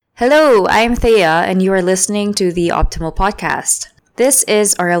Hello, I'm Thea, and you are listening to the Optimal Podcast. This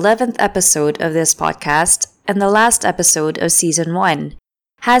is our 11th episode of this podcast and the last episode of Season 1.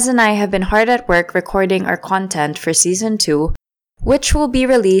 Haz and I have been hard at work recording our content for Season 2, which will be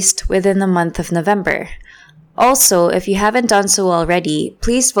released within the month of November. Also, if you haven't done so already,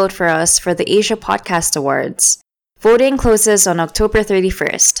 please vote for us for the Asia Podcast Awards. Voting closes on October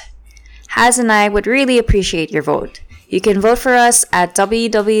 31st. Haz and I would really appreciate your vote. You can vote for us at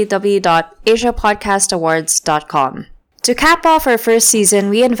www.asiapodcastawards.com. To cap off our first season,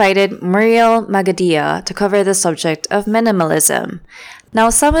 we invited Muriel Magadia to cover the subject of minimalism. Now,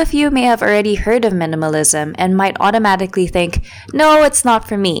 some of you may have already heard of minimalism and might automatically think, no, it's not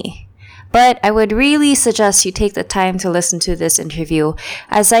for me. But I would really suggest you take the time to listen to this interview,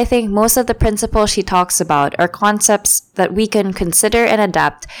 as I think most of the principles she talks about are concepts that we can consider and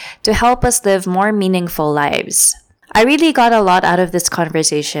adapt to help us live more meaningful lives. I really got a lot out of this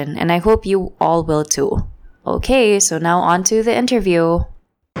conversation, and I hope you all will too. Okay, so now on to the interview.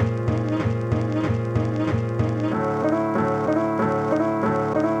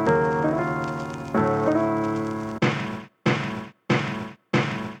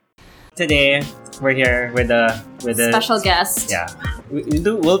 Today we're here with a special guest. Yeah,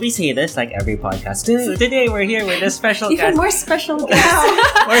 will we say this like every podcast? Today we're here with a special guest. Even more special guest.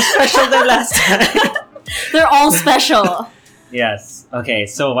 More special than last time. They're all special. Yes. Okay,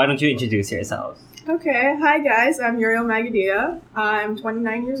 so why don't you introduce yourself? Okay, hi guys, I'm Muriel Magadia. I'm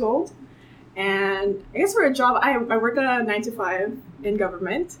 29 years old, and I guess for a job, I work at a 9 to 5 in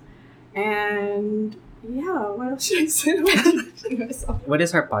government, and yeah, what else should I say about myself? What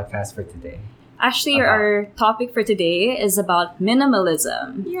is our podcast for today? Actually, our topic for today is about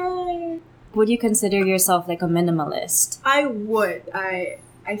minimalism. Yay! Would you consider yourself like a minimalist? I would.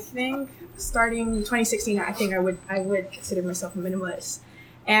 I think starting 2016, I think I would consider myself a minimalist,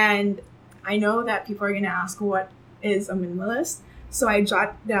 and I know that people are gonna ask what is a minimalist, so I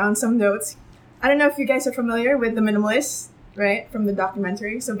jot down some notes. I don't know if you guys are familiar with The Minimalist, right, from the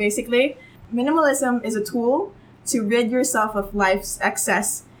documentary. So basically, minimalism is a tool to rid yourself of life's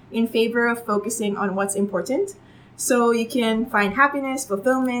excess in favor of focusing on what's important, so you can find happiness,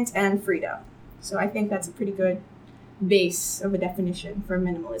 fulfillment, and freedom. So I think that's a pretty good base of a definition for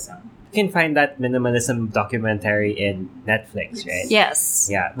minimalism. You can find that minimalism documentary in Netflix, right? Yes.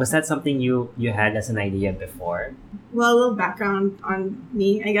 Yeah. Was that something you had as an idea before? Well, a little background on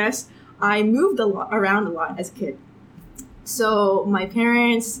me, I guess. I moved around a lot as a kid. So my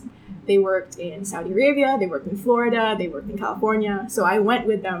parents, they worked in Saudi Arabia, they worked in Florida, they worked in California. So I went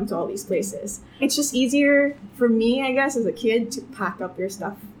with them to all these places. It's just easier for me, I guess, as a kid to pack up your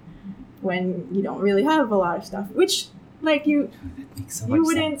stuff when you don't really have a lot of stuff, which like you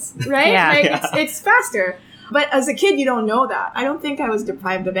wouldn't, sense. Right? Yeah. Like it's faster. But as a kid, you don't know that. I don't think I was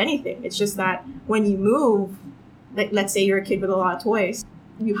deprived of anything. It's just that when you move, like let's say you're a kid with a lot of toys,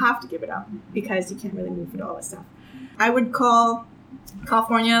 you have to give it up because you can't really move with all that stuff. I would call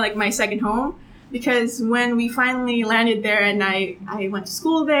California like my second home, because when we finally landed there and I went to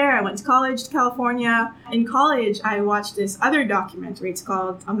school there, I went to college to California. In college, I watched this other documentary. It's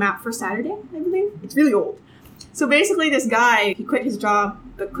called A Map for Saturday, I believe. It's really old. So basically this guy, he quit his job,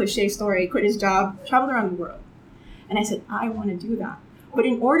 the cliche story, quit his job, traveled around the world. And I said, I want to do that. But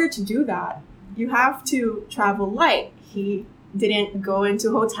in order to do that, you have to travel light. He didn't go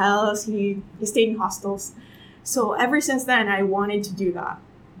into hotels, he stayed in hostels. So ever since then, I wanted to do that.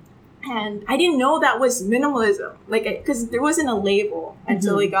 And I didn't know that was minimalism, like, because there wasn't a label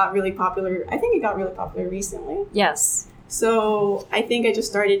until it got really popular. I think it got really popular recently. Yes. So I think I just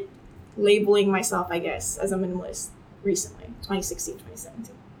started labeling myself, I guess, as a minimalist recently, 2016,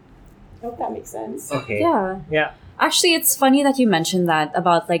 2017. I hope that makes sense. Okay. Yeah. Actually, it's funny that you mentioned that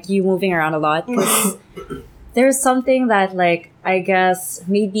about like you moving around a lot, because there's something that like I guess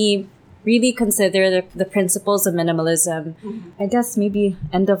maybe really consider the principles of minimalism. I guess maybe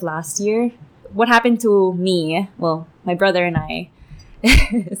end of last year. What happened to me, well, my brother and I,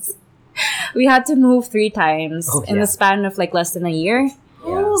 is we had to move 3 times in the span of like less than a year.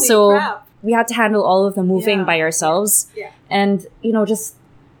 Yeah. Holy So crap. we had to handle all of the moving by ourselves. Yeah. And, you know, just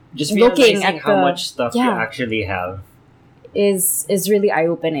looking looking at how the- much stuff you yeah. actually have. is really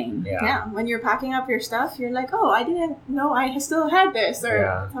eye-opening. Yeah, when you're packing up your stuff, you're like, oh, I didn't know I still had this.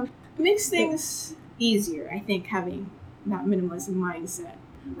 Or it makes things easier, I think, having that minimalism mindset.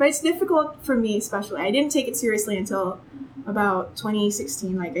 But it's difficult for me, especially. I didn't take it seriously until about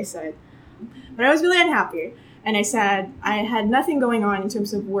 2016, like I said. But I was really unhappy. And I said I had nothing going on in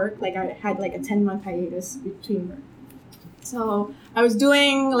terms of work. Like I had like a 10-month hiatus between work. So I was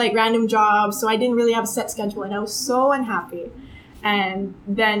doing like random jobs. So I didn't really have a set schedule. And I was so unhappy. And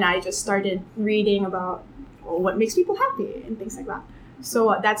then I just started reading about what makes people happy and things like that.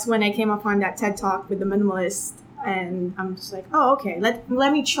 So that's when I came upon that TED Talk with the minimalist, and I'm just like, oh, okay, let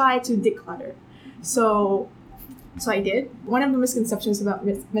me try to declutter. So I did. One of the misconceptions about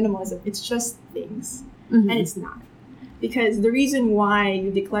minimalism, it's just things, and it's not. Because the reason why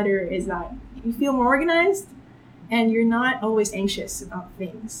you declutter is that you feel more organized, and you're not always anxious about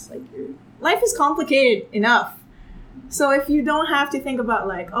things. Like, your life is complicated enough. So if you don't have to think about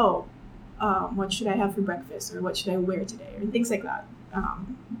like, what should I have for breakfast, or what should I wear today, or things like that,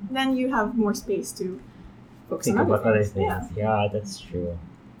 then you have more space to focus Think on about other things. things. Yeah, that's true.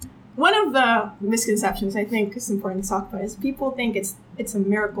 One of the misconceptions I think is important to talk about is people think it's a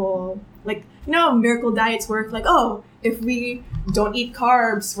miracle, like, miracle diets work, like, if we don't eat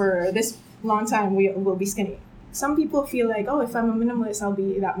carbs for this long time, we will be skinny. Some people feel like, if I'm a minimalist, I'll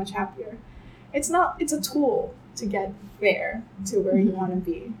be that much happier. It's not. It's a tool to get there to where you want to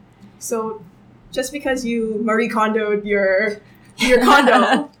be. So just because you Marie Kondoed your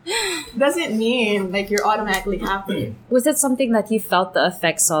condo doesn't mean like you're automatically happy. Was it something that you felt the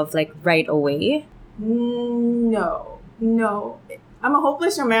effects of like right away? No. I'm a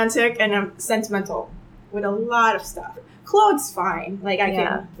hopeless romantic, and I'm sentimental with a lot of stuff. Clothes, fine. Like, I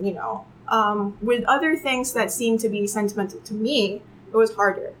can, with other things that seem to be sentimental to me, it was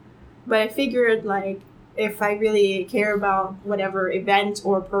harder. But I figured, like, if I really care about whatever event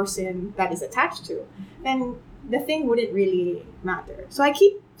or person that is attached to, then the thing wouldn't really matter. So I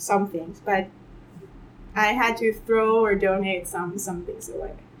keep some things, but I had to throw or donate some things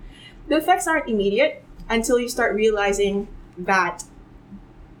away. The effects aren't immediate until you start realizing that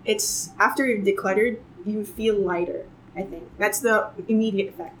it's after you've decluttered, you feel lighter. I think that's the immediate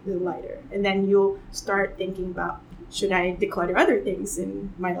effect, the lighter. And then you'll start thinking about, should I declutter other things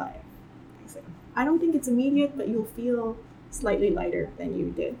in my life? I don't think it's immediate, but you'll feel slightly lighter than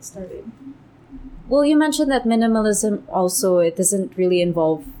you did starting. Well, you mentioned that minimalism also, it doesn't really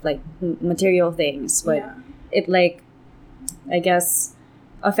involve like material things, but it like, I guess,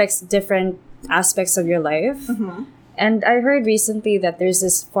 affects different aspects of your life. And I heard recently that there's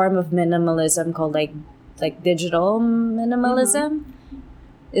this form of minimalism called like digital minimalism.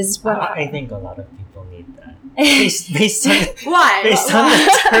 Is what I think a lot of people need that. Based on Why? based on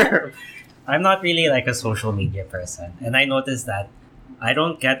the term. I'm not really like a social media person, and I noticed that I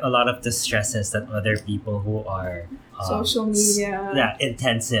don't get a lot of the stresses that other people who are social media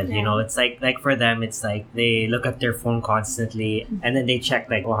intensive. You know, it's like for them, it's like they look at their phone constantly, and then they check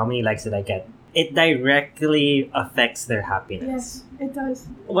like, how many likes did I get? It directly affects their happiness. Yes, it does.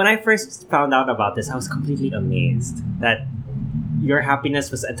 When I first found out about this, I was completely amazed that your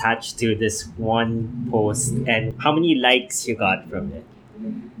happiness was attached to this one post and how many likes you got from it.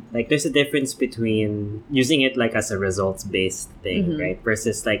 Like, there's a difference between using it like as a results-based thing, right?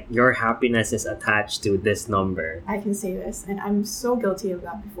 Versus like your happiness is attached to this number. I can say this, and I'm so guilty of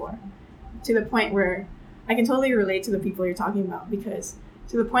that before. To the point where I can totally relate to the people you're talking about, because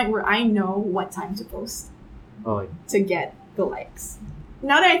to the point where I know what time to post to get the likes.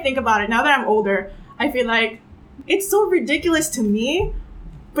 Now that I think about it, now that I'm older, I feel like it's so ridiculous to me,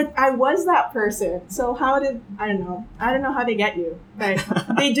 but I was that person. So I don't know how they get you, but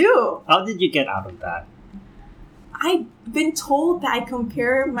they do. How did you get out of that? I've been told that I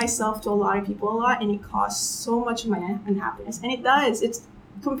compare myself to a lot of people a lot, and it costs so much of my unhappiness. And it does.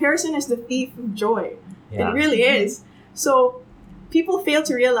 Comparison is the thief of joy. Yeah. It really is. So people fail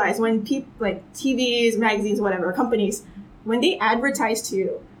to realize when people like TVs, magazines, whatever, companies, when they advertise to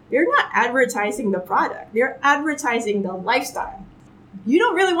you, they're not advertising the product. They're advertising the lifestyle. You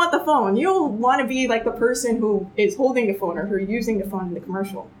don't really want the phone. You don't want to be like the person who is holding the phone or who are using the phone in the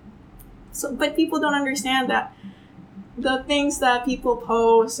commercial. So, but people don't understand that the things that people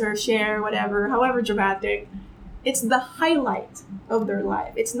post or share, whatever, however dramatic, it's the highlight of their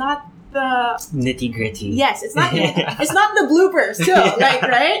life. It's not the nitty gritty. Yes, it's not. It's not the bloopers too. Like,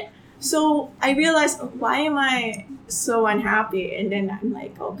 right? So I realized, why am I so unhappy? And then I'm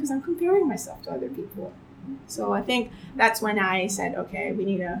like, because I'm comparing myself to other people. So I think that's when I said, okay, we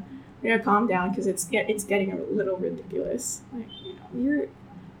need to calm down, because it's getting a little ridiculous. Like,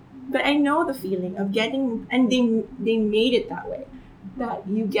 but I know the feeling of getting, and they made it that way, that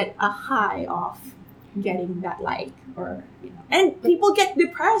you get a high off getting that like, or and people get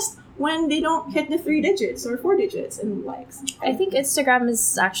depressed when they don't hit the 3 digits or 4 digits in likes. I think Instagram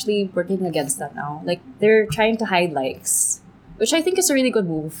is actually working against that now. Like, they're trying to hide likes, which I think is a really good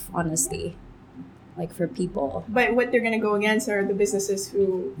move, honestly. Like, for people. But what they're gonna go against are the businesses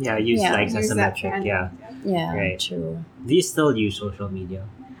who use likes as use a that metric. trend. Yeah. Yeah, Right. true. Do you still use social media?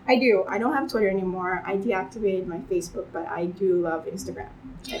 I do. I don't have Twitter anymore. I deactivated my Facebook, but I do love Instagram.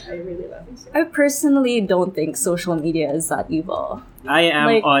 I really love Instagram. I personally don't think social media is that evil. I am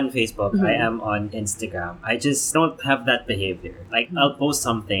Like- on Facebook. I am on Instagram. I just don't have that behavior. Like, I'll post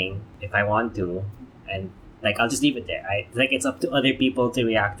something if I want to, and like I'll just leave it there. It's up to other people to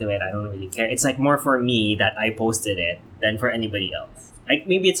react to it. I don't really care. It's like more for me that I posted it than for anybody else. Like,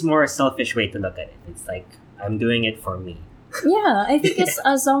 maybe it's more a selfish way to look at it. It's like I'm doing it for me. Yeah, I think it's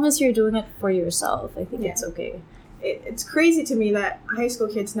as long as you're doing it for yourself, I think Yeah. it's okay. It's crazy to me that high school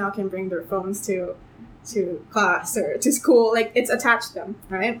kids now can bring their phones to class or to school. Like, it's attached to them,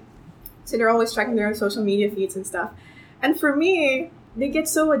 right? So they're always checking their own social media feeds and stuff. And for me, they get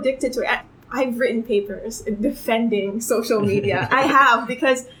so addicted to it. I've written papers defending social media. I have,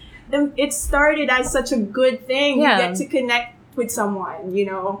 because it started as such a good thing. Yeah. You get to connect with someone, you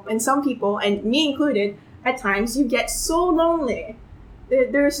know, and some people, and me included, at times you get so lonely.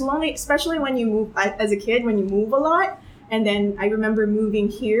 There's lonely, especially when you move as a kid, when you move a lot. And then I remember moving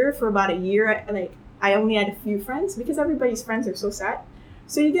here for about a year. Like, I only had a few friends because everybody's friends are so sad.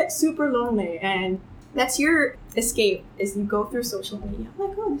 So you get super lonely, and that's your escape, is you go through social media. I'm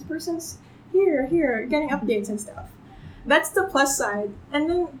like, oh, this person's here, getting updates and stuff. That's the plus side. And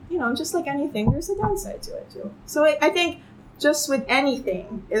then, you know, just like anything, there's a downside to it too. So I think just with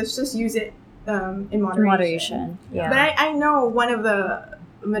anything, it's just use it in moderation. Yeah. But I know one of the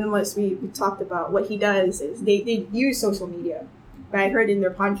minimalists we talked about, what he does is they use social media. But I heard in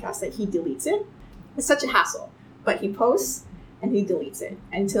their podcast that he deletes it. It's such a hassle. But he posts and he deletes it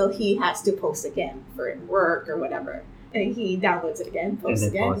until he has to post again for work or whatever. And he downloads it again, posts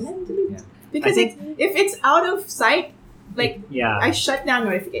And then again, posts. and then deletes. Yeah. Because I think- if it's out of sight, like, Yeah. I shut down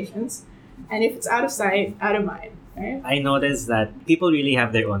notifications. And if it's out of sight, out of mind. Right? I noticed that people really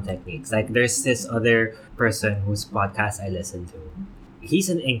have their own techniques. Like, there's this other person whose podcast I listen to. He's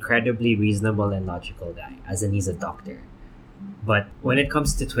an incredibly reasonable and logical guy, as in he's a doctor. But when it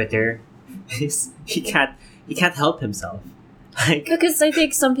comes to Twitter, he can't help himself. Like, Because I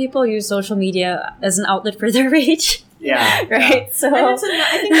think some people use social media as an outlet for their rage, yeah, right? So And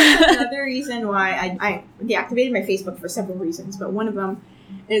I think that's another reason why I deactivated my Facebook for several reasons. But one of them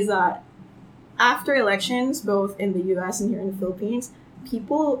is that after elections, both in the US and here in the Philippines,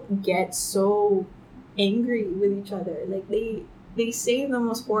 people get so angry with each other. Like, they say the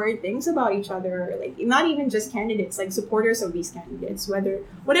most horrid things about each other. Like, not even just candidates, like supporters of these candidates,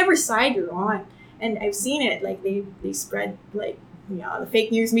 whatever side you're on. And I've seen it, like they spread, like, you know, the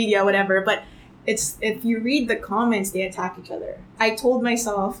fake news media, whatever. But it's, if you read the comments, they attack each other. I told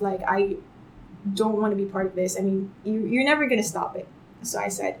myself, like, I don't want to be part of this. I mean, you're never going to stop it. So I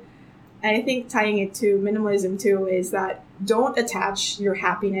said, and I think tying it to minimalism too is that don't attach your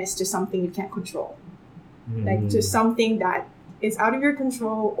happiness to something you can't control. Like, to something that is out of your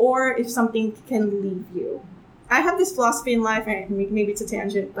control, or if something can leave you. I have this philosophy in life, and maybe it's a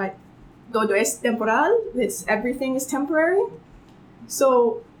tangent, but todo es temporal. Everything is temporary.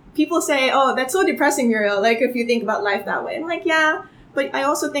 So people say, oh, that's so depressing, Muriel, like, if you think about life that way. I'm like, yeah, but I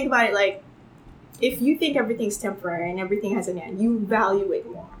also think about it like, if you think everything's temporary and everything has an end, you value it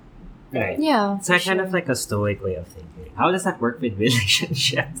more. right. yeah, It's like kind of like a stoic way of thinking. How does that work with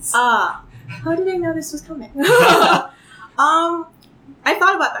relationships? How did I know this was coming? I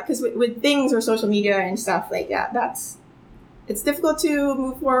thought about that because with things or social media and stuff, like, yeah, it's difficult to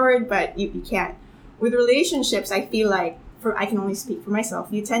move forward, but you can't. With relationships, I feel like, I can only speak for myself,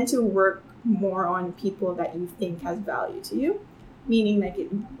 you tend to work more on people that you think has value to you. Meaning,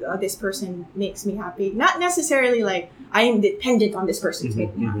 like, this person makes me happy. Not necessarily like I am dependent on this person to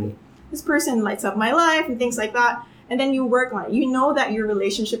make me happy. This person lights up my life and things like that. And then you work on it. You know that your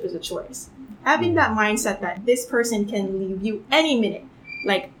relationship is a choice. Having that mindset that this person can leave you any minute.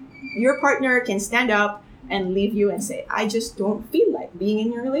 Like, your partner can stand up and leave you and say, I just don't feel like being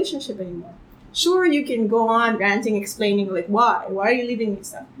in your relationship anymore. Sure, you can go on ranting, explaining, like, why are you leaving me and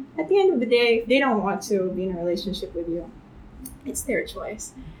stuff. At the end of the day, if they don't want to be in a relationship with you, it's their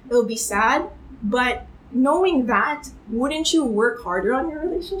choice. It'll be sad, but knowing that, wouldn't you work harder on your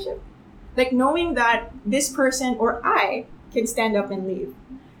relationship? Like, knowing that this person or I can stand up and leave,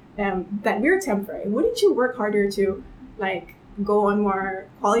 that we're temporary, wouldn't you work harder to, like, go on more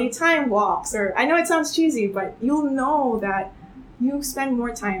quality time walks? Or, I know it sounds cheesy, but you'll know that you spend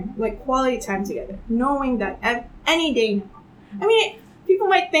more time, like, quality time together, knowing that any day now. I mean, people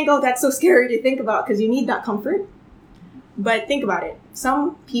might think, oh, that's so scary to think about because you need that comfort. But think about it.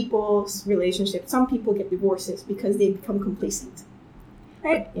 Some people's relationships, some people get divorces because they become complacent.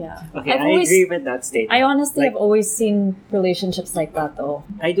 Right? yeah. Okay, I've I always- agree with that statement. I honestly Like, have always seen relationships like that, though.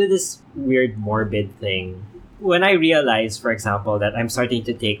 I do this weird morbid thing when I realize, for example, that I'm starting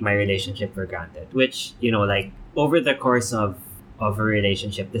to take my relationship for granted, which, you know, like over the course of a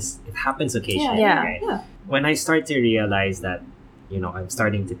relationship, it happens occasionally, Yeah. right? Yeah. When I start to realize that, you know, I'm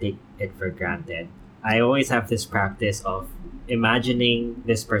starting to take it for granted, I always have this practice of imagining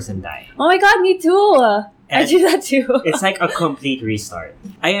this person die. Oh my god, me too. I And do that too. it's like a complete restart.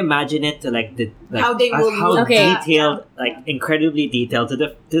 I imagine it to like How they will how look. Okay. detailed, like incredibly detailed to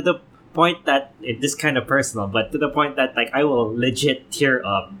the point that this kind of personal, but to the point that like I will legit tear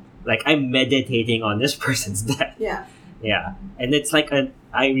up. Like I'm meditating on this person's death. Yeah. Yeah, and it's like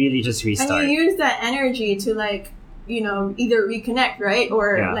I really just restart. And you use that energy to like, you know, either reconnect, right?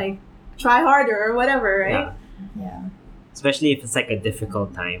 Or Yeah. like try harder or whatever, right? Yeah. Yeah. Especially if it's like a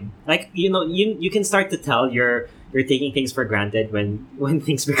difficult time. Like, you know, you can start to tell you're taking things for granted when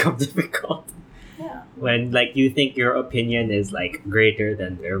things become difficult. Yeah. When like you think your opinion is like greater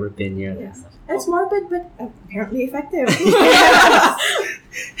than their opinion. Yeah. And stuff. It's morbid, but apparently effective.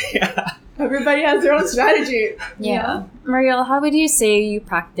 Yeah. Everybody has their own strategy. Yeah. Mariel, how would you say you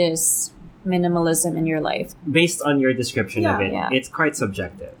practice minimalism in your life? Based on your description of Yeah. it, Yeah. it's quite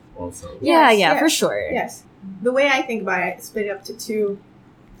subjective also. Yeah, Yes, for yes, sure. Yes. The way I think about it, I split it up to two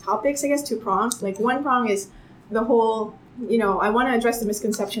topics, I guess, two prongs. Like one prong is the whole, you know, I want to address the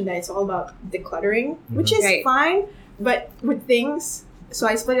misconception that it's all about decluttering, which is Right. fine, but with things, so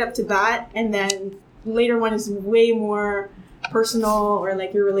I split it up to that, and then later one is way more personal or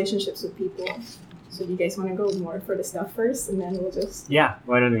like your relationships with people. So do you guys want to go more for the stuff first, and then we'll just... Yeah,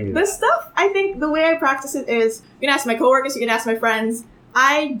 why don't we do The that? stuff, I think the way I practice it is, you can ask my coworkers, you can ask my friends.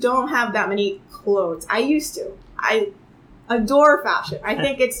 I don't have that many clothes. I used to. I adore fashion. I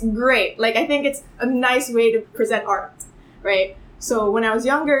think it's great. Like, I think it's a nice way to present art, right? So when I was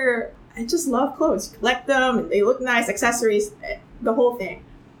younger, I just love clothes. Collect them, and they look nice, accessories, the whole thing.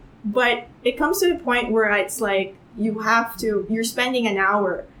 But it comes to the point where it's like, you're spending an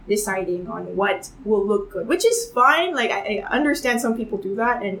hour deciding on what will look good, which is fine. Like, I understand some people do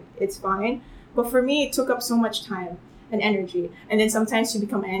that, and it's fine. But for me, it took up so much time and energy. And then sometimes you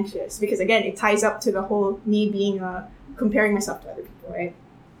become anxious because, again, it ties up to the whole me being comparing myself to other people, right?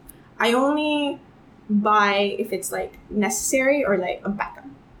 I only buy if it's like necessary or like a backup.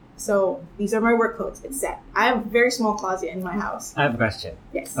 So these are my work clothes. It's set. I have a very small closet in my house. I have a question.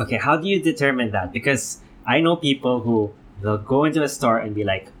 Yes. Okay, how do you determine that? Because I know people who they'll go into a store and be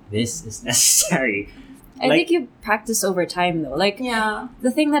like, this is necessary. I Like- think you practice over time though. Like Yeah.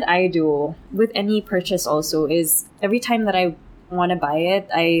 the thing that I do with any purchase also is every time that I want to buy it,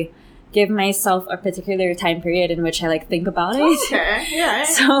 I give myself a particular time period in which I like think about it. Okay. Yeah.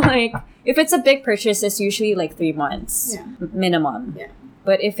 So like if it's a big purchase, it's usually like 3 months Yeah. minimum. Yeah.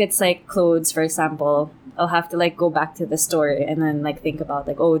 But if it's like clothes, for example, I'll have to like go back to the store and then like think about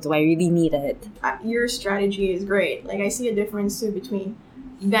like, oh, do I really need it? Your strategy is great. Like, I see a difference too between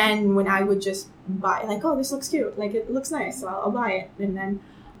then when I would just buy, like, oh, this looks cute, like it looks nice, so I'll buy it, and then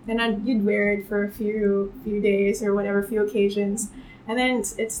you'd wear it for a few days or whatever, few occasions, and then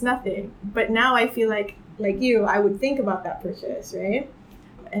it's nothing. But now I feel like you, I would think about that purchase, right?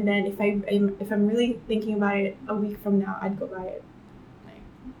 And then if I'm really thinking about it a week from now, I'd go buy it.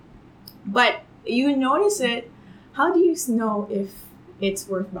 But you notice it. How do you know if it's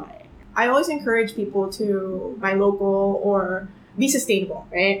worth buying? I always encourage people to buy local or be sustainable,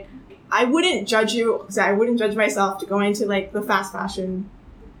 right? I wouldn't judge you because I wouldn't judge myself to go into like the fast fashion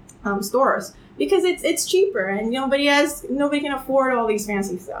stores because it's cheaper and nobody can afford all these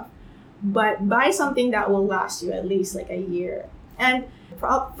fancy stuff. But buy something that will last you at least like a year. And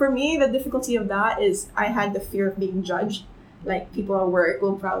for me, the difficulty of that is I had the fear of being judged. Like, people at work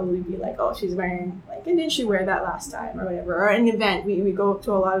will probably be like, oh, she's wearing, like, and didn't she wear that last time or whatever? Or an event, we go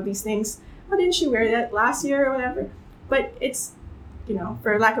to a lot of these things. Oh, didn't she wear that last year or whatever? But it's, you know,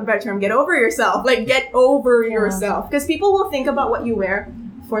 for lack of a better term, get over yourself. Like, get over yourself. Because people will think about what you wear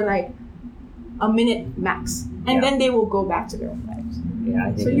for, like, a minute max. And then they will go back to their own lives. Yeah,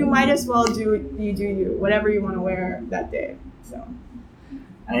 I think So you might as well do you, whatever you want to wear that day. So.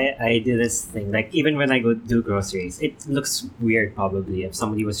 I do this thing, like even when I go do groceries, it looks weird probably if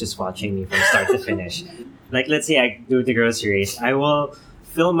somebody was just watching me from start to finish. Like, let's say I do the groceries, I will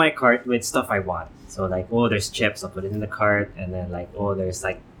fill my cart with stuff I want. So like, oh, there's chips, I'll put it in the cart, and then like, oh, there's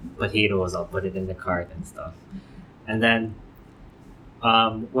like potatoes, I'll put it in the cart and stuff. And then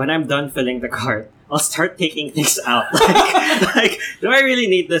when I'm done filling the cart, I'll start taking things out. Like, do I really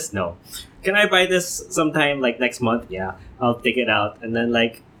need this? No. Can I buy this sometime like next month? Yeah, I'll take it out. And then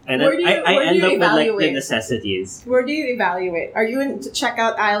like And Where then do you- I where do end you up with like the evaluate? necessities. Where do you evaluate? Are you in the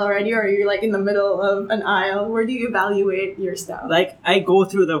checkout aisle already, or are you like in the middle of an aisle? Where do you evaluate your stuff? Like I go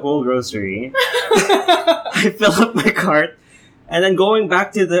through the whole grocery, I fill up my cart, and then going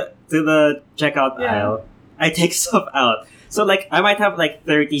back to the checkout Yeah. aisle, I take stuff out. So like I might have like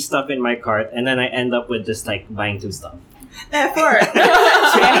 30 stuff in my cart, and then I end up with just like buying 2 stuff. Effort.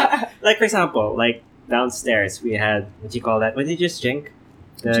 Like for example, like downstairs we had what do you call that? What did you just drink?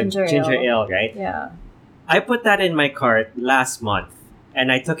 The Ginger ale, right? Yeah. I put that in my cart last month,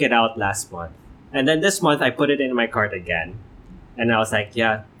 and I took it out last month, and then this month I put it in my cart again, and I was like,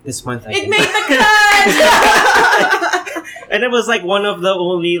 yeah, this month I It can made the cut. And it was like one of the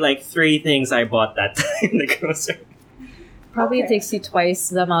only like 3 things I bought that time in the grocery. Probably Okay. takes you twice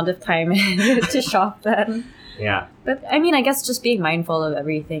the amount of time to shop then. Yeah. But I mean, I guess just being mindful of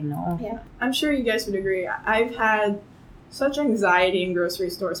everything, no? Yeah, I'm sure you guys would agree. I've had such anxiety in grocery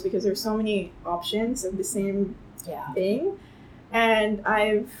stores because there's so many options of the same Yeah. thing, and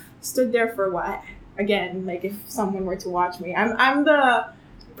I've stood there for a while. Again, like if someone were to watch me, I'm the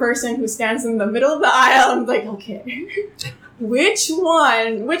person who stands in the middle of the aisle. I'm like, okay, which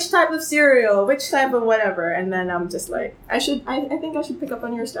type of cereal, which type of whatever, and then I'm just like, I think I should pick up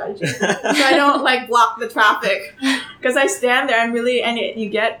on your strategy so I don't like block the traffic, because I stand there and you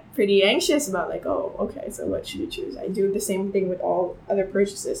get pretty anxious about like, oh, okay, so what should you choose? I do the same thing with all other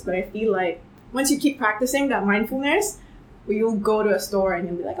purchases, but I feel like once you keep practicing that mindfulness, you'll go to a store and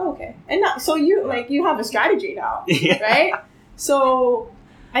you'll be like, oh, okay, and so you have a strategy now, Yeah. right? So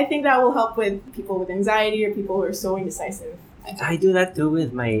I think that will help with people with anxiety or people who are so indecisive. I do that too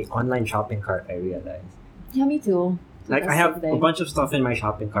with my online shopping cart, I realize. Yeah, me too. Like I have a bunch of stuff in my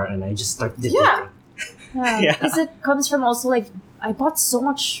shopping cart and I just start deleting. Yeah. Yeah. Yeah. Because it comes from also like, I bought so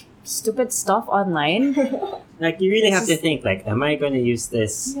much stupid stuff online. Like you really It's have to just- think like, am I going to use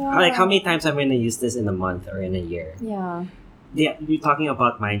this? Yeah. Like how many times I'm going to use this in a month or in a year? Yeah. Yeah, you're talking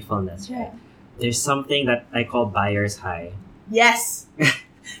about mindfulness, right? There's something that I call buyer's high. Yes. Some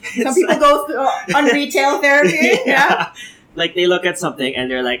It's people like- go through on retail therapy. Yeah. Like they look at something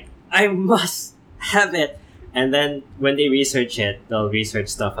and they're like, I must have it. And then when they research it, they'll research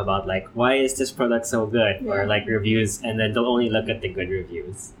stuff about like, why is this product so good? Or Yeah. like reviews, and then they'll only look at the good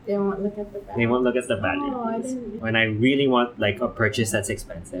reviews. They won't look at the back. They won't look at the bad Oh, I reviews. didn't- When I really want like a purchase that's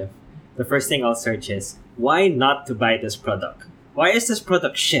expensive, the first thing I'll search is, why not to buy this product? Why is this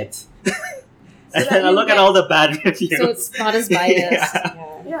product shit? And that then I you look at get- all the bad reviews. So it's not as biased. Yeah.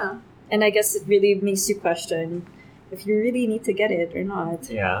 Yeah. Yeah. And I guess it really makes you question if you really need to get it or not.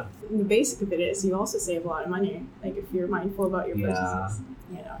 Yeah. The basic of it is you also save a lot of money. Like if you're mindful about your Yeah. purchases.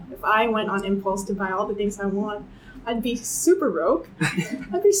 You know, if I went on impulse to buy all the things I want, I'd be super broke.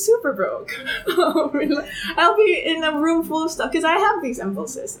 I'd be super broke. I'll be in a room full of stuff because I have these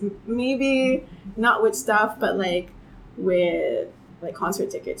impulses. Maybe not with stuff, but like with like concert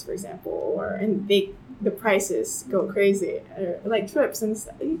tickets, for example, and the prices go crazy, or like trips and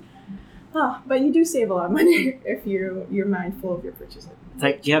stuff. But you do save a lot of money if you're mindful of your purchases. It's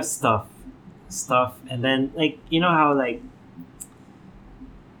like you have stuff, and then like you know how like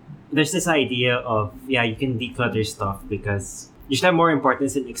there's this idea of you can declutter stuff because you should have more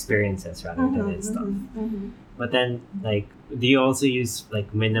importance in experiences rather than in stuff. But then like, do you also use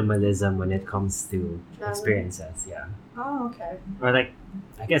like minimalism when it comes to Travel. experiences? Yeah, Oh, okay. or like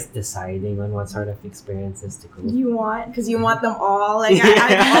I guess deciding on what sort of experiences to go. You want because you want them all. Like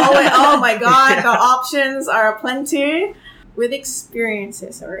Yeah. oh my god, the options are plenty. With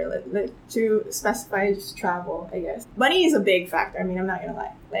experiences, or like to specify just travel, I guess money is a big factor. I mean, I'm not gonna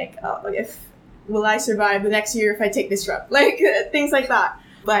lie. Like, if will I survive the next year if I take this trip? Like things like that.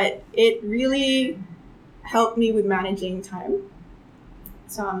 But it really helped me with managing time.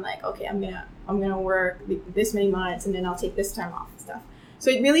 So I'm like, okay, I'm gonna work this many months, and then I'll take this time off and stuff.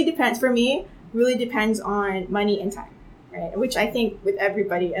 So it really depends. For me, really depends on money and time, right? Which I think with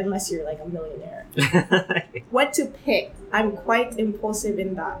everybody, unless you're like a millionaire. What to pick? I'm quite impulsive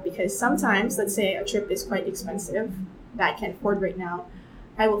in that because sometimes, let's say a trip is quite expensive that I can't afford right now,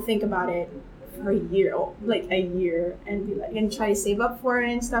 I will think about it for a year, and be like, and try to save up for it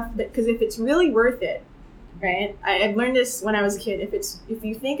and stuff. Because if it's really worth it, right? I've learned this when I was a kid. If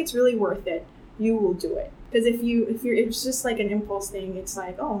you think it's really worth it, you will do it. Because if it's just like an impulse thing, it's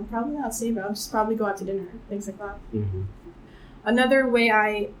like, oh, I'm probably not save it. I'll just probably go out to dinner, things like that. Mhm. Another way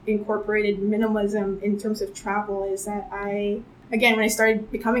I incorporated minimalism in terms of travel is that when I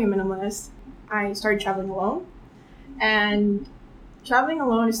started becoming a minimalist, I started traveling alone. And traveling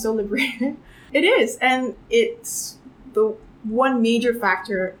alone is so liberating. It is. And it's the one major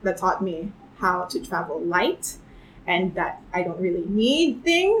factor that taught me how to travel light and that I don't really need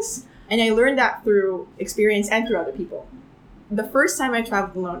things. And I learned that through experience and through other people. The first time I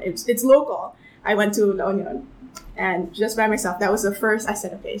traveled alone, it's local. I went to La Union and just by myself. That was the first. I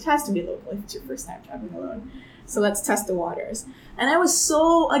said, okay, it has to be local if it's your first time traveling alone. So let's test the waters. And I was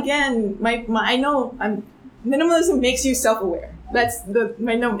so, again, I know minimalism makes you self-aware. That's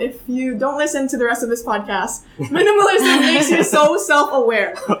if you don't listen to the rest of this podcast, minimalism makes you so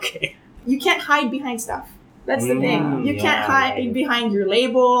self-aware. Okay. You can't hide behind stuff. That's the thing. You can't hide behind your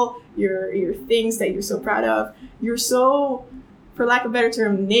label, your things that you're so proud of. You're so, for lack of a better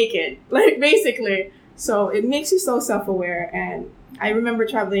term, naked, like basically. So it makes you so self-aware. And I remember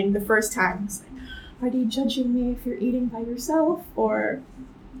traveling the first time. It's like, are they judging me if you're eating by yourself or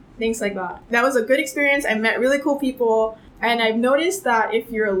things like that? That was a good experience. I met really cool people. And I've noticed that if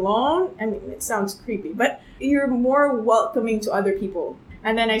you're alone, I mean, it sounds creepy, but you're more welcoming to other people.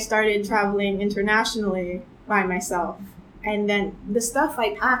 And then I started traveling internationally by myself. And then the stuff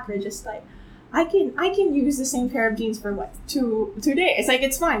I pack are just like, I can use the same pair of jeans for what, two days. Like,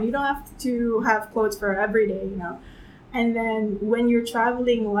 it's fine. You don't have to have clothes for every day, you know. And then when you're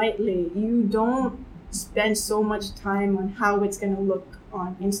traveling lightly, you don't spend so much time on how it's going to look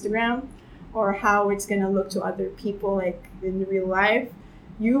on Instagram or how it's going to look to other people, like in real life.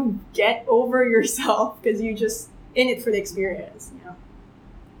 You get over yourself because you just in it for the experience, you know.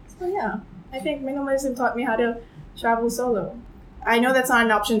 So yeah, I think minimalism taught me how to travel solo. I know that's not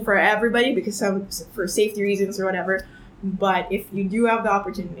an option for everybody because for safety reasons or whatever, but if you do have the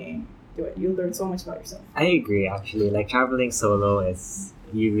opportunity, do it. You'll learn so much about yourself. I agree, actually. Like, traveling solo is,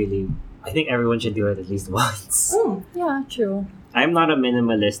 I think everyone should do it at least once. Yeah, true. I'm not a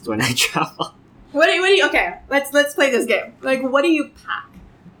minimalist when I travel. What do you okay, let's play this game. Like, what do you pack?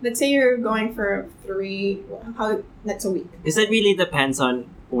 Let's say you're going for that's a week. Because it really depends on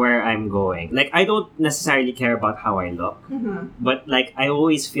where I'm going. Like, I don't necessarily care about how I look, but like, I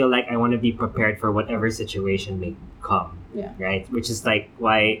always feel like I want to be prepared for whatever situation may come. Yeah. Right? Which is like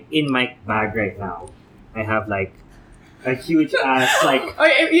why in my bag right now, I have like a huge ass like.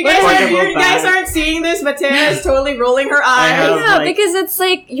 Okay, you guys aren't seeing this, but Tara is totally rolling her eyes. Yeah, because it's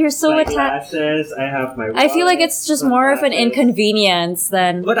like you're so my attached. glasses, I have my. I feel like it's just more of an inconvenience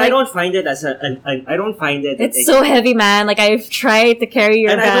than. But like, I don't find it as I don't find it. It's so heavy, man. Like, I've tried to carry your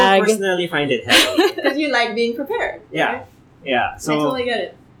and bag. I don't personally find it heavy. Because you like being prepared. Yeah. Right? Yeah. So I totally get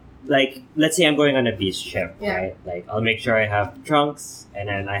it. like, let's say I'm going on a beach trip, Yeah. right? Like, I'll make sure I have trunks and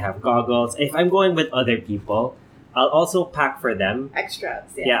then I have goggles. If I'm going with other people, I'll also pack for them. Extras.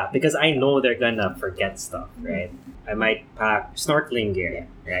 Yeah, because I know they're gonna forget stuff, right? I might pack snorkeling gear,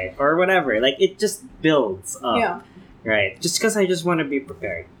 right? Or whatever. Like, it just builds up, Yeah. right? Just because I just want to be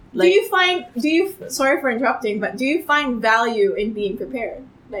prepared. Like, sorry for interrupting, but do you find value in being prepared?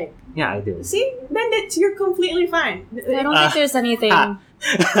 Like, yeah, I do. see, then you're completely fine. I don't think there's anything.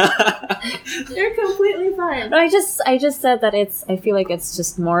 You're completely fine. But I just said that I feel like it's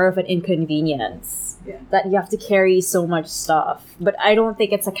just more of an inconvenience. Yeah. That you have to carry so much stuff. But I don't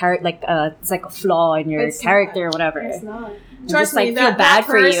think it's it's like a flaw in your It's character not. or whatever. It's not. I Trust just, like, me, feel that bad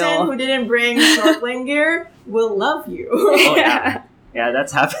for you. person who didn't bring snorkeling gear will love you. Oh, yeah. Yeah,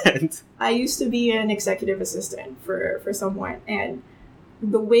 that's happened. I used to be an executive assistant for someone, and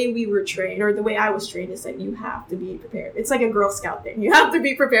the way we were trained, or the way I was trained, is that you have to be prepared. It's like a Girl Scout thing. You have to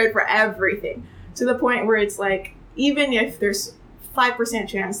be prepared for everything, to the point where it's like, even if there's 5%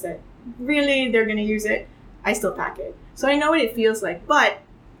 chance that really they're going to use it, I still pack it. So I know what it feels like, but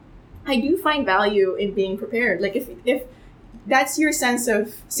I do find value in being prepared. Like, if that's your sense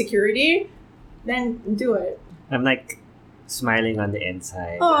of security, then do it. I'm like smiling on the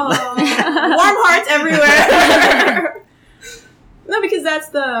inside. Oh, warm hearts everywhere. No, because that's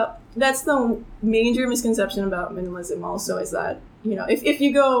the major misconception about minimalism. Also, is that, you know, if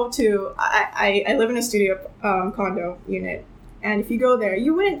you go to I live in a studio condo unit, and if you go there,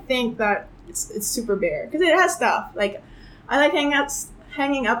 you wouldn't think that it's super bare, because it has stuff. Like, I like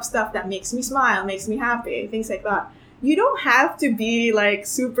hanging up stuff that makes me smile, makes me happy, things like that. You don't have to be like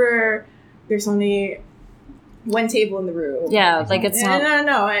super. There's only one table in the room. Yeah, like it's not.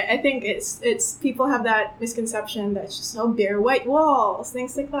 No. I think it's people have that misconception that it's just bare white walls,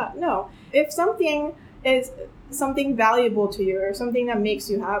 things like that. No, if something is something valuable to you or something that makes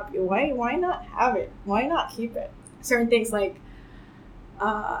you happy, why not have it? Why not keep it? Certain things like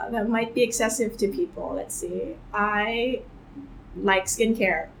that might be excessive to people. Let's see. I like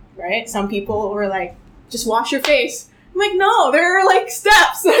skincare, right? Some people were like, just wash your face. I'm like, no, there are like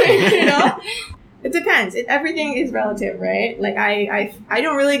steps, you know? It depends. Everything is relative, right? Like, I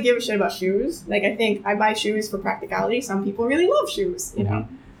don't really give a shit about shoes. Like, I think I buy shoes for practicality. Some people really love shoes, you know?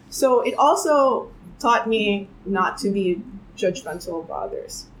 So it also taught me not to be judgmental of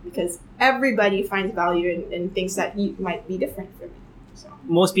others, because everybody finds value in things that might be different from me. So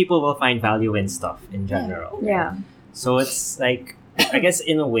Most people will find value in stuff in general. Yeah. So it's like, I guess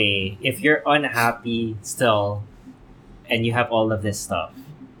in a way, if you're unhappy still and you have all of this stuff,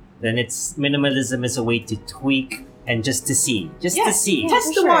 then it's minimalism is a way to tweak and just to see. Just to see. test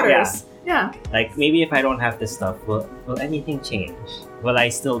the sure. waters. Yeah. Like maybe if I don't have this stuff, will anything change? Will I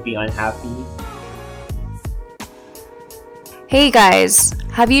still be unhappy? Hey guys,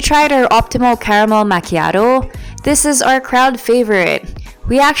 have you tried our Optimal Caramel Macchiato? This is our crowd favorite.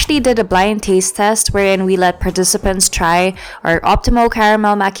 We actually did a blind taste test wherein we let participants try our Optimal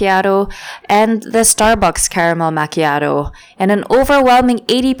Caramel Macchiato and the Starbucks Caramel Macchiato, and an overwhelming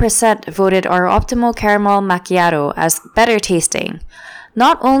 80% voted our Optimal Caramel Macchiato as better tasting.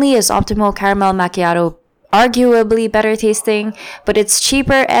 Not only is Optimal Caramel Macchiato arguably better tasting, but it's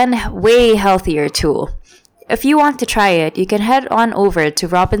cheaper and way healthier too. If you want to try it, you can head on over to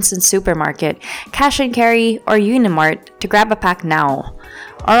Robinson's Supermarket, Cash and Carry, or Unimart to grab a pack now.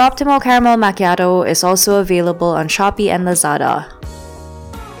 Our Optimal Caramel Macchiato is also available on Shopee and Lazada.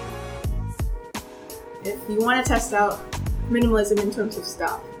 If you want to test out minimalism in terms of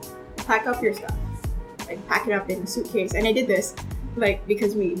stuff, pack up your stuff. Like, pack it up in a suitcase. And I did this, like,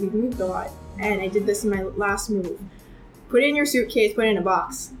 because we moved a lot. And I did this in my last move. Put it in your suitcase, put it in a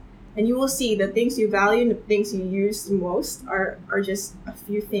box. And you will see the things you value and the things you use the most are just a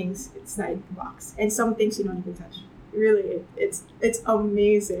few things inside the box. And some things you don't even touch. Really, it's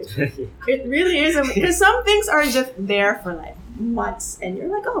amazing. It really is amazing. Because some things are just there for like months. And you're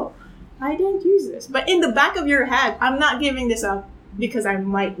like, oh, I didn't use this. But in the back of your head, I'm not giving this up because I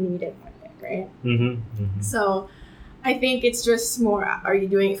might need it one day, right? Mm-hmm, mm-hmm. So I think it's just more, are you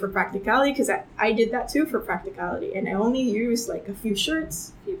doing it for practicality? Because I did that too for practicality. And I only used like a few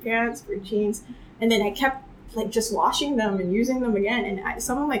shirts, a few pants, a few jeans. And then I kept like just washing them and using them again. And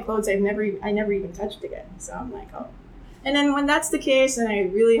some of my clothes I never even touched again. So I'm like, oh. And then when that's the case, then I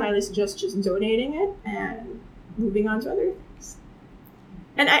really highly suggest just donating it and moving on to other things.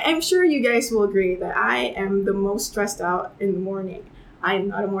 And I'm sure you guys will agree that I am the most stressed out in the morning. I am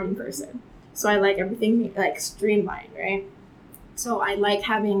not a morning person. So I like everything like streamlined, right? So I like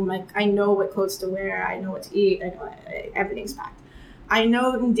having like, I know what clothes to wear, I know what to eat, I know everything's packed. I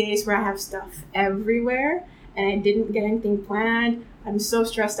know in days where I have stuff everywhere and I didn't get anything planned, I'm so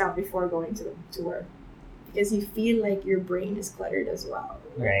stressed out before going to work. Because you feel like your brain is cluttered as well.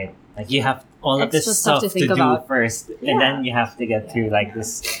 Right. Like you have all of It's this just stuff tough to to think do about. first, Yeah. and then you have to get through like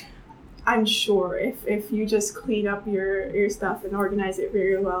this. I'm sure if you just clean up your stuff and organize it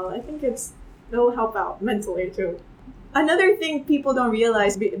very well, I think it'll help out mentally too. Another thing people don't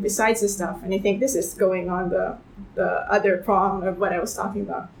realize besides this stuff, and I think this is going on the other prong of what I was talking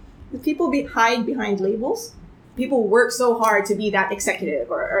about, is people hide behind labels. People work so hard to be that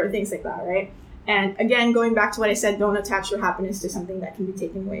executive or things like that, right? And again, going back to what I said, don't attach your happiness to something that can be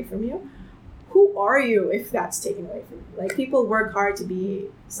taken away from you. Who are you if that's taken away from you? Like, people work hard to be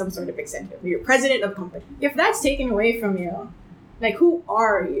some sort of executive. You're president of a company. If that's taken away from you, like, who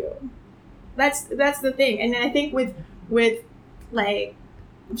are you? That's the thing. And I think with like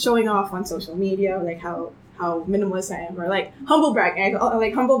showing off on social media, like how minimalist I am, or like humble bragging. I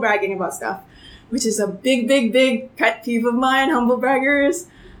like humble bragging about stuff, which is a big pet peeve of mine. Humble braggers,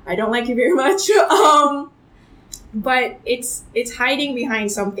 I don't like you very much. But it's hiding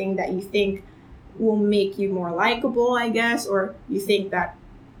behind something that you think will make you more likable, I guess, or you think that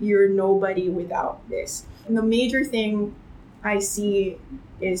you're nobody without this. And the major thing I see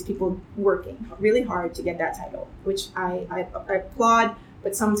is people working really hard to get that title, which I applaud,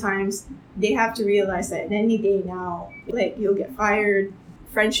 but sometimes they have to realize that at any day now, like, you'll get fired.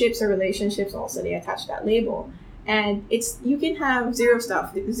 Friendships or relationships also, they attach that label. And you can have zero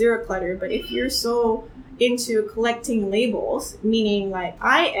stuff, zero clutter, but if you're so into collecting labels, meaning like,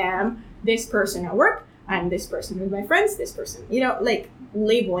 I am this person at work, I'm this person with my friends, this person, like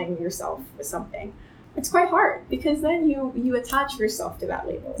labeling yourself with something, it's quite hard because then you attach yourself to that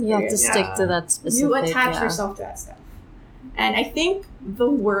label. You have to stick to that specific. You attach yourself to that stuff. And I think the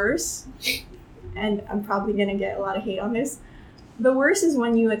worst, and I'm probably going to get a lot of hate on this, the worst is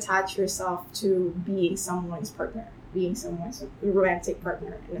when you attach yourself to being someone's partner, being someone's romantic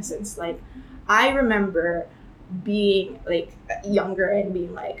partner, in a sense. Like, I remember being like younger and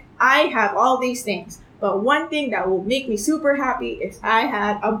being like, I have all these things, but one thing that will make me super happy is I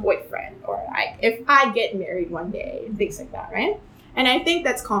had a boyfriend, or if I get married one day, and things like that, right? And I think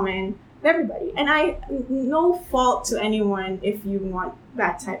that's common everybody. And no fault to anyone if you want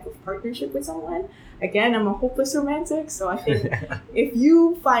that type of partnership with someone. Again, I'm a hopeless romantic, so I think if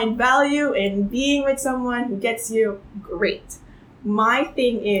you find value in being with someone who gets you, great. My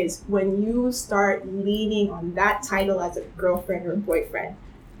thing is when you start leaning on that title as a girlfriend or boyfriend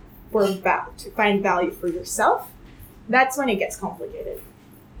to find value for yourself, that's when it gets complicated.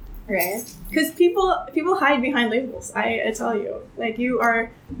 Right? Because people hide behind labels. I tell you, like, you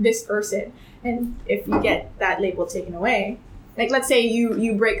are this person, and if you get that label taken away, like, let's say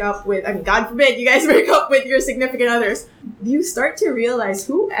you break up with, I mean, God forbid you guys break up with your significant others, you start to realize,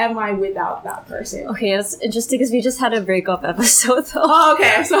 who am I without that person? Okay, that's interesting because we just had a breakup episode though. Oh,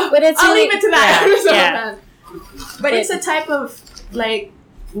 okay. So but it's I'll really, leave it to that. yeah. But it's a type of, like,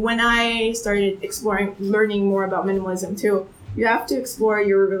 when I started exploring, learning more about minimalism too, you have to explore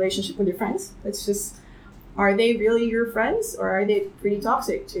your relationship with your friends. It's just, are they really your friends, or are they pretty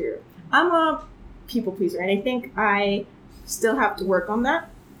toxic to you? I'm a people pleaser, and I think I still have to work on that.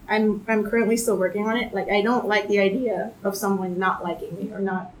 I'm currently still working on it. Like, I don't like the idea of someone not liking me or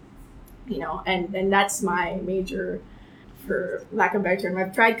not, and that's my major, for lack of a better term.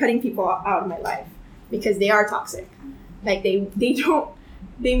 I've tried cutting people out of my life because they are toxic. Like,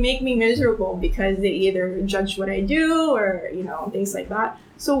 they make me miserable because they either judge what I do or, things like that.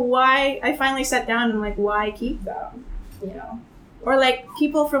 So why, I finally sat down and like, why keep them, Or like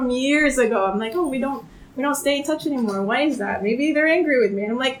people from years ago, I'm like, oh, we don't stay in touch anymore. Why is that? Maybe they're angry with me.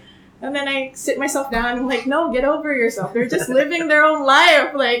 And I'm like, and then I sit myself down and I'm like, no, get over yourself. They're just living their own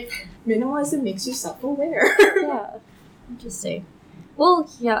life. Like, minimalism makes you self-aware. Yeah. Interesting. Well,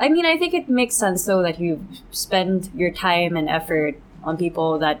 yeah, I mean, I think it makes sense though that you spend your time and effort on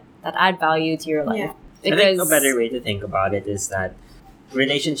people that add value to your life. Yeah. I think a better way to think about it is that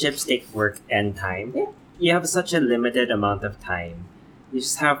relationships take work and time. Yeah. You have such a limited amount of time. You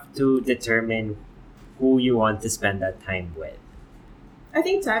just have to determine who you want to spend that time with. I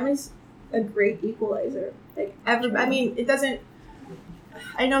think time is a great equalizer. Like, I mean, it doesn't,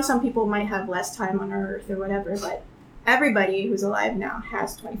 I know some people might have less time on earth or whatever, but everybody who's alive now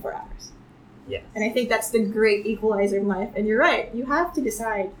has 24 hours. Yeah. And I think that's the great equalizer in life. And you're right, you have to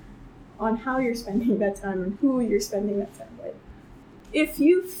decide on how you're spending that time and who you're spending that time with. If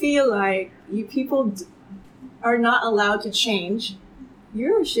you feel like you people are not allowed to change,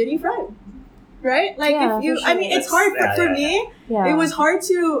 you're a shitty friend. Right? Like, Yeah, if you, for I mean, it's hard for me. Yeah. It was hard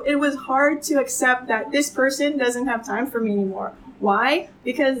to accept that this person doesn't have time for me anymore. Why?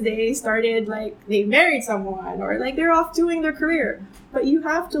 Because they started, like, they married someone, or like they're off doing their career. But you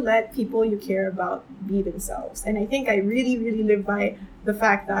have to let people you care about be themselves. And I think I really, really live by the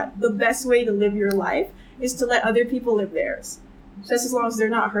fact that the best way to live your life is to let other people live theirs. Just as long as they're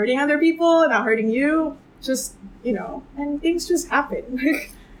not hurting other people, not hurting you, just, and things just happen.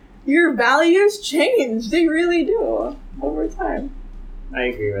 Your values change. They really do over time. I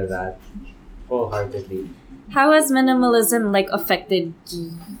agree with that wholeheartedly. How has minimalism affected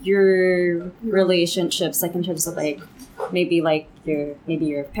your relationships, in terms of maybe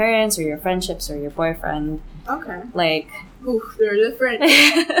your parents or your friendships or your boyfriend? Okay. Oof, they're different.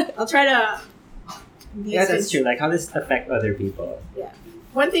 I'll try to. Yeah, that's true. Like, how does it affect other people? Yeah.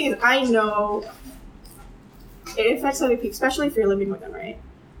 One thing is, I know it affects other people, especially if you're living with them, right?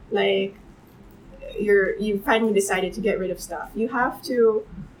 Like, you finally decided to get rid of stuff. You have to,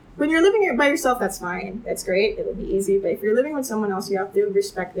 when you're living by yourself, that's fine. That's great. It'll be easy. But if you're living with someone else, you have to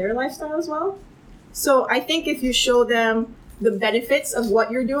respect their lifestyle as well. So I think if you show them the benefits of what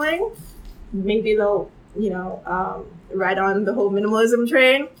you're doing, maybe they'll, ride on the whole minimalism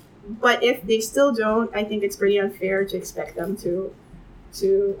train. But if they still don't, I think it's pretty unfair to expect them to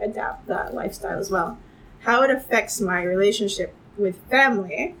adapt that lifestyle as well. How it affects my relationship with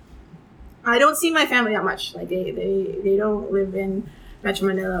family, I don't see my family that much. Like, they don't live in Metro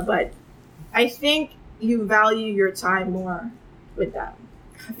Manila, but I think you value your time more with them.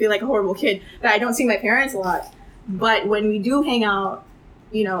 I feel like a horrible kid that I don't see my parents a lot, but when we do hang out,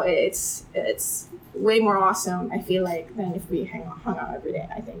 it's way more awesome, I feel like, than if we hung out every day.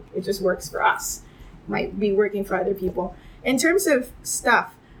 I think it just works for us. Might be working for other people. In terms of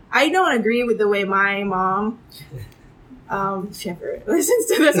stuff, I don't agree with the way my mom, if she ever listens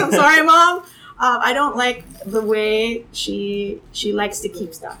to this, I'm sorry, Mom. I don't like the way she likes to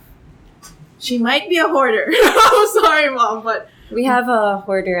keep stuff. She might be a hoarder. I'm sorry, Mom, but we have a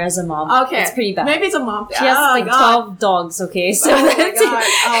hoarder as a mom. Okay, it's pretty bad. Maybe it's a mom thing. She has 12 dogs. Okay, so oh my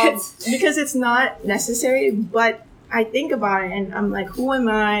God. Because it's not necessary. But I think about it, and I'm like, who am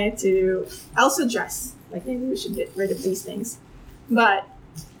I to? I also dress. Like, maybe we should get rid of these things. But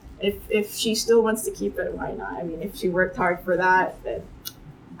if she still wants to keep it, why not? I mean, if she worked hard for that, then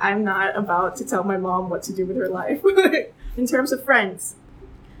I'm not about to tell my mom what to do with her life. In terms of friends,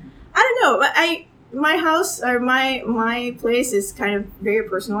 I don't know. My house or my place is kind of very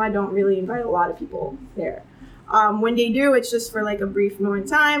personal. I don't really invite a lot of people there. When they do, it's just for like a brief moment in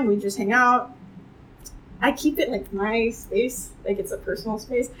time. We just hang out. I keep it like my space, like it's a personal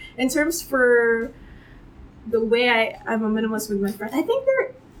space. In terms for the way I'm a minimalist with my friends, I think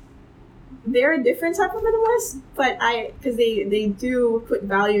they're a different type of minimalist, but because they do put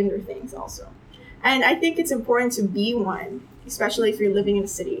value in their things also. And I think it's important to be one, especially if you're living in a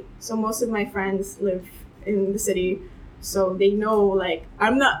city. So most of my friends live in the city, so they know like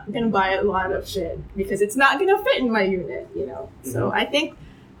I'm not gonna buy a lot of shit because it's not gonna fit in my unit, you know. Mm-hmm. So I think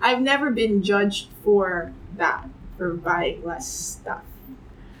I've never been judged for that, for buying less stuff.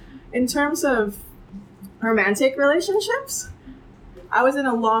 In terms of romantic relationships, I was in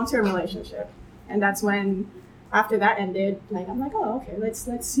a long-term relationship, and that's when after that ended, like I'm like, oh okay, let's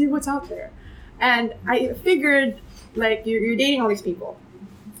see what's out there. And I figured, like, you're dating all these people,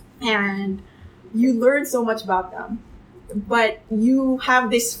 and you learn so much about them, but you have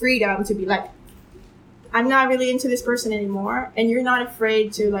this freedom to be like, I'm not really into this person anymore, and you're not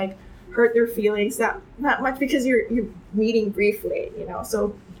afraid to like hurt their feelings that much because you're meeting briefly, you know.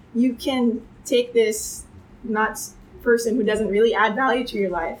 So you can take this person who doesn't really add value to your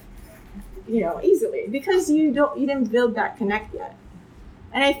life, you know, easily because you didn't build that connect yet.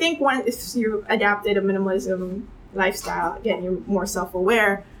 And I think if you adapted a minimalism lifestyle, again, you're more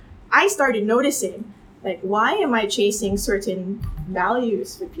self-aware. I started noticing, like, why am I chasing certain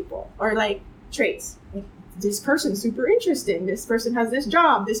values with people or like traits? Like, this person's super interesting. This person has this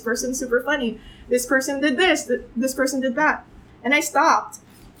job. This person's super funny. This person did this. This person did that. And I stopped,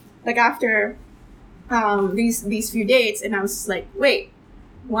 like after these few dates, and I was just like, wait,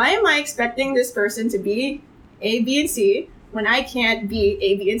 why am I expecting this person to be A, B, and C when I can't be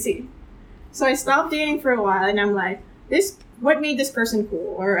A, B, and C? So I stopped dating for a while, and I'm like, what made this person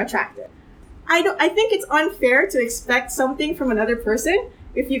cool or attractive? I think it's unfair to expect something from another person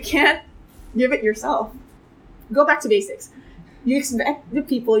if you can't give it yourself. Go back to basics. You expect the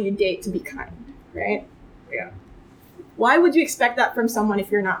people you date to be kind, right? Yeah. Why would you expect that from someone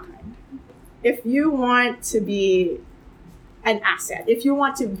if you're not kind? If you want to be an asset, if you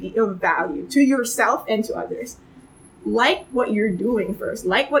want to be of value to yourself and to others, like what you're doing first,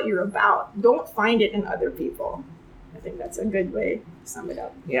 like what you're about. Don't find it in other people. I think that's a good way to sum it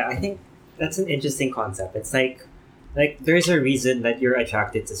up. Yeah, I think that's an interesting concept. It's like there's a reason that you're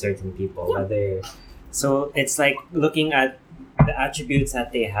attracted to certain people. Yeah. So it's like looking at the attributes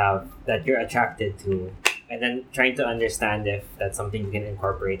that they have that you're attracted to, and then trying to understand if that's something you can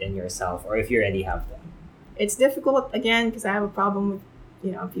incorporate in yourself or if you already have them. It's difficult, again, because I have a problem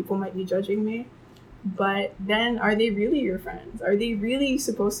with, people might be judging me. But then, are they really your friends? Are they really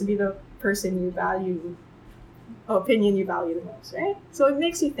supposed to be the person you value, opinion you value the most, right? So it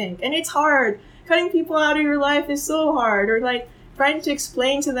makes you think. And it's hard. Cutting people out of your life is so hard. Or like trying to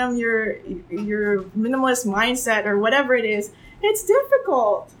explain to them your minimalist mindset or whatever it is. It's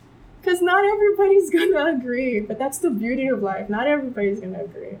difficult. Because not everybody's going to agree. But that's the beauty of life. Not everybody's going to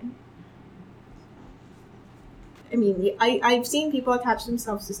agree. I mean, I've seen people attach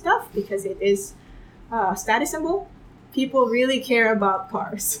themselves to stuff because it is status symbol. People really care about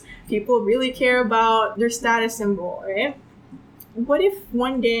cars. People really care about their status symbol, right? What if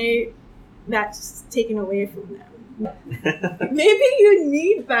one day that's taken away from them? Maybe you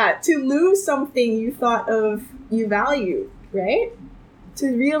need that to lose something you thought of you valued, right? To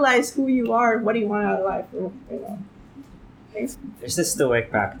realize who you are, what do you want out of life, Thanks. There's a Stoic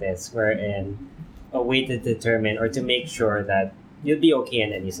practice wherein a way to determine or to make sure that you'll be okay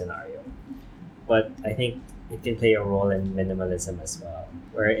in any scenario. But I think it can play a role in minimalism as well,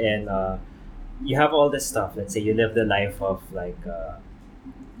 wherein you have all this stuff. Let's say you live the life of like a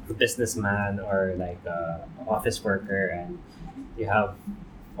businessman or like a office worker, and you have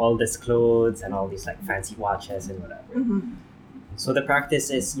all these clothes and all these like fancy watches and whatever. Mm-hmm. So the practice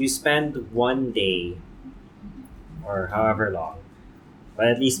is you spend one day or however long, but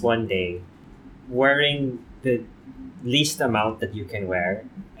at least one day, wearing the least amount that you can wear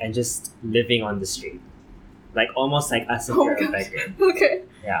and just living on the street, like almost like as if you're a beggar. Okay.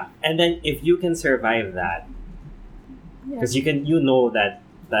 Yeah, and then if you can survive that, because you know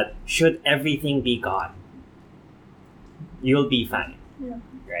that should everything be gone, you'll be fine. Yeah.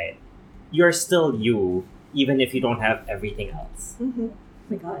 Right? You're still you, even if you don't have everything else. Mm-hmm. Oh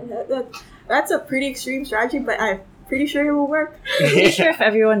my God, that's a pretty extreme strategy, but I'm pretty sure it will work. I'm pretty sure if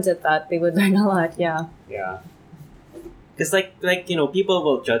everyone did that, they would learn a lot. Yeah. Yeah. Because like people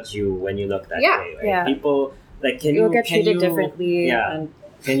will judge you when you look that way, right? Yeah. People like You'll get treated differently. Yeah. And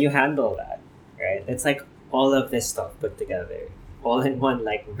Can you handle that? Right? It's like all of this stuff put together, all in one,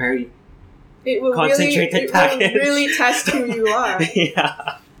 like very It will concentrated really, it package. will really test who you are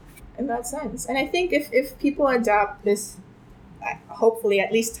yeah. in that sense. And I think if people adapt this, hopefully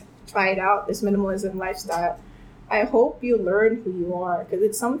at least try it out, this minimalism lifestyle, I hope you learn who you are, because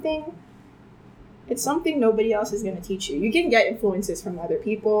it's something nobody else is going to teach you. You can get influences from other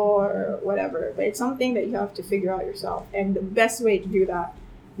people or whatever, but it's something that you have to figure out yourself. And the best way to do that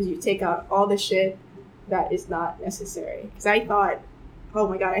is you take out all the shit that is not necessary. Because I thought, oh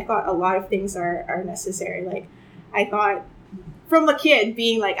my God, I thought a lot of things are necessary. Like, I thought from a kid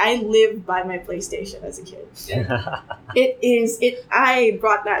being like, I lived by my PlayStation as a kid. I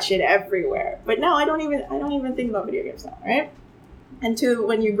brought that shit everywhere. But now I don't even think about video games now, right? And to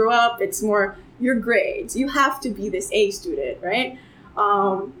when you grow up, it's more your grades. You have to be this A student, right?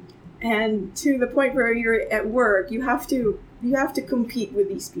 And to the point where you're at work, you have to compete with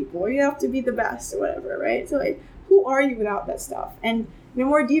these people. You have to be the best or whatever, right? So like, who are you without that stuff? And in a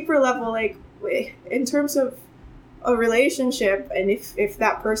more deeper level, like in terms of a relationship, and if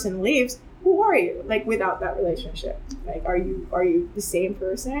that person leaves, who are you like without that relationship? Like, are you the same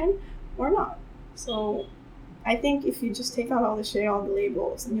person or not? So I think if you just take out all the shit, all the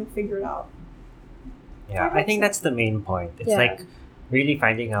labels, and you'll figure it out. Yeah, I think that's the main point. It's Yeah. like really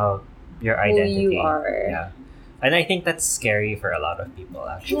finding out your Who identity. you are. Yeah. And I think that's scary for a lot of people,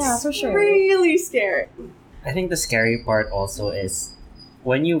 actually. Yeah, for sure. Really scared. I think the scary part also is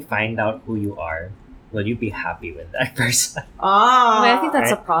when you find out who you are, will you be happy with that person? I think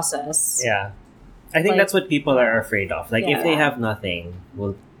that's a Right. process. Yeah. I think Like- that's what people are afraid of. Like, if they Yeah. have nothing,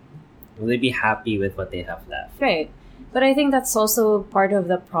 will they be happy with what they have left? Right. But I think that's also part of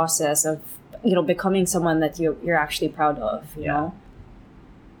the process of, becoming someone that you're actually proud of, you Yeah. know?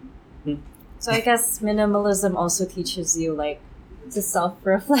 Hmm. So I guess minimalism also teaches you, like, to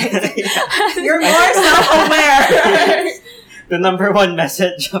self-reflect. You're more self-aware. The number one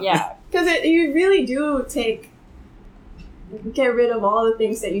message of Yeah. Because you really do get rid of all the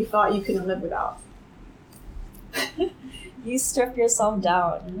things that you thought you couldn't live without. You strip yourself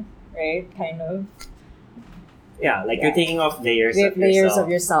down, right? Kind of. Yeah, like Yeah. you're taking off layers We of have layers yourself. of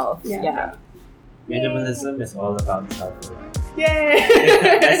yourself. Yeah. Yeah. Minimalism is all about self-awareness. Yay!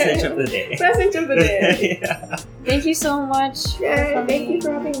 Message of the day. Message of the day. Yeah. Thank you so much. for Yay! coming. Thank you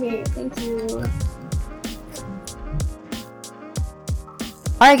for having me. Thank you.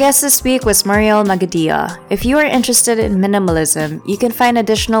 Our guest this week was Mariel Magadia. If you are interested in minimalism, you can find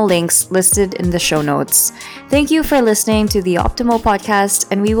additional links listed in the show notes. Thank you for listening to the Optimal Podcast,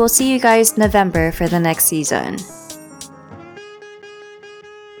 and we will see you guys November for the next season.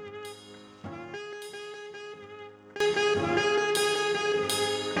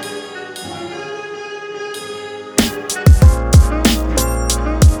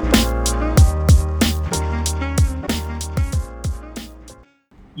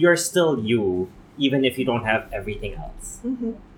 You're still you, even if you don't have everything else. Mm-hmm.